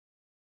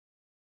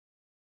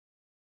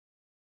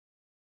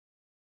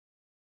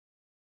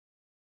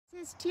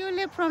This is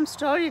Tulip from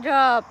Story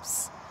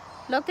Drops.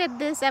 Look at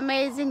this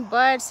amazing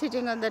bird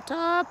sitting on the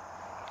top.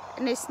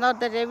 And it's not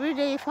that every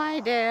day you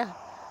find a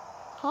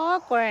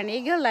hawk or an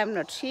eagle, I'm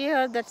not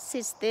sure, that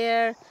sits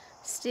there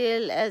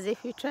still as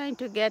if you're trying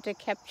to get a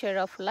capture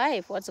of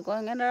life, what's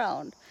going on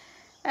around.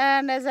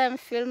 And as I'm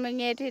filming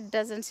it, it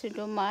doesn't seem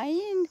to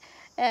mind.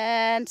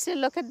 And still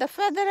look at the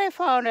feather I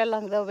found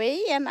along the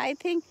way, and I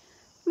think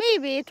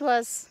maybe it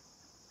was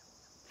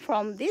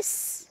from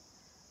this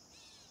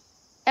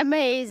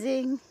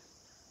amazing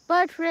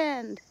bird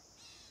friend.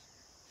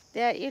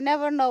 There, you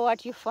never know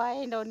what you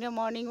find on your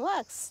morning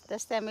walks.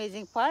 That's the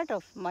amazing part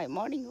of my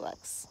morning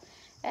walks.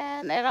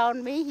 And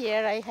around me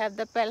here I have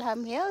the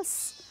Pelham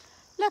Hills.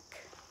 Look,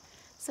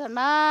 so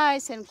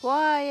nice and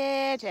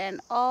quiet, and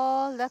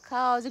all the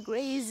cows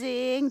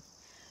grazing.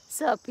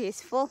 So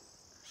peaceful.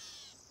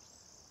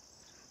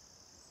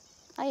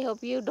 I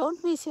hope you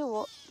don't miss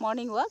your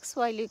morning walks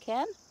while you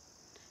can.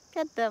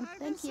 Get them.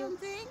 Thank you.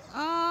 Something?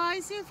 Oh,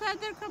 I see a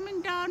feather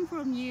coming down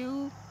from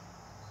you.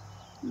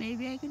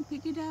 Maybe I can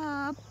pick it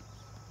up.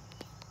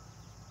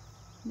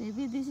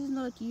 Maybe this is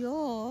not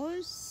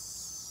yours.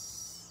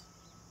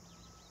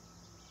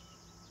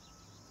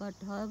 But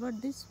how about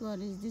this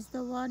one? Is this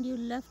the one you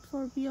left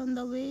for me on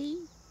the way?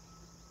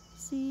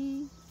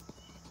 See?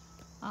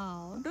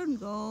 Oh, don't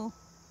go.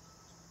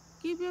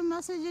 Give me a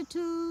message or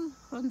two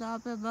from the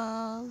up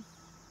above.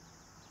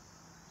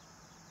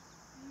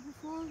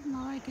 Beautiful.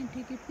 Now I can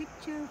take a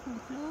picture from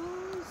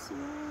close.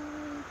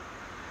 Right.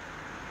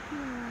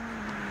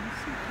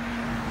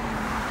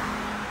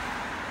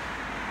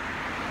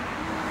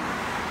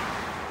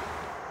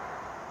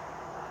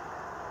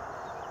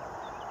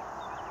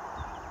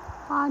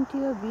 Aren't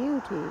you a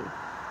beauty?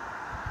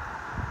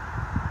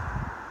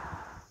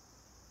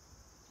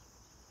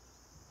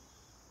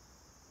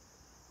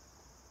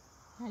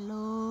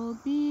 Hello,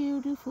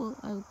 beautiful.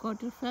 I've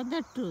got a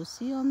feather too.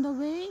 See on the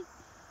way?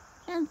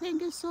 And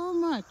thank you so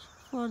much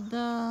for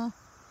the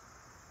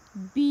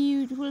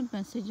beautiful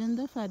message on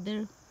the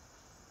feather.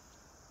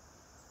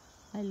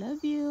 I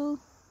love you.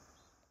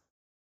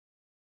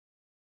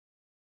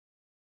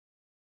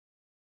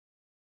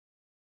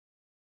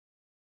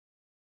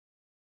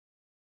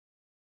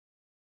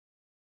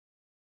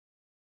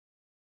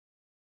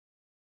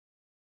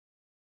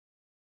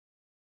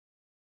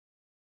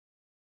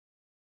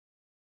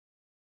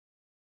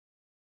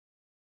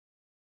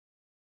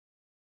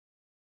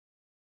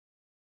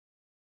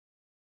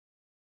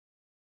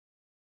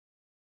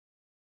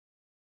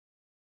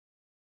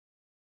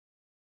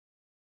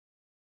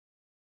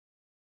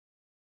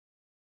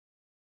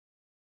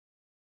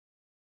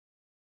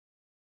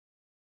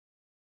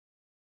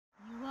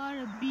 You are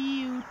a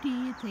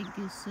beauty. Thank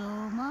you so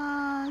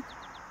much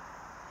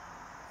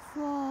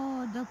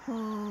for the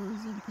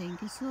pose, and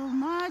thank you so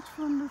much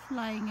for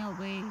flying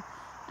away.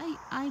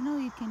 I know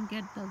you can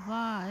get the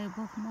vibe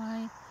of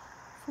my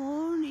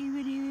phone even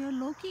if you're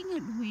looking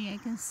at me. I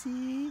can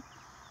see.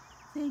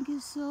 Thank you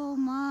so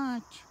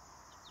much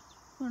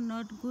for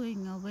not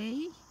going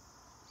away.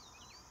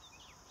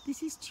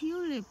 This is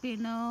Tulip,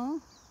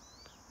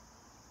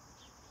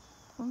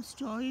 from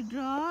Story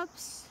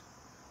Drops.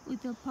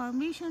 With your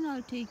permission,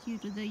 I'll take you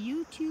to the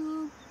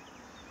YouTube.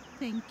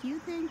 Thank you,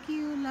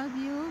 love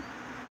you.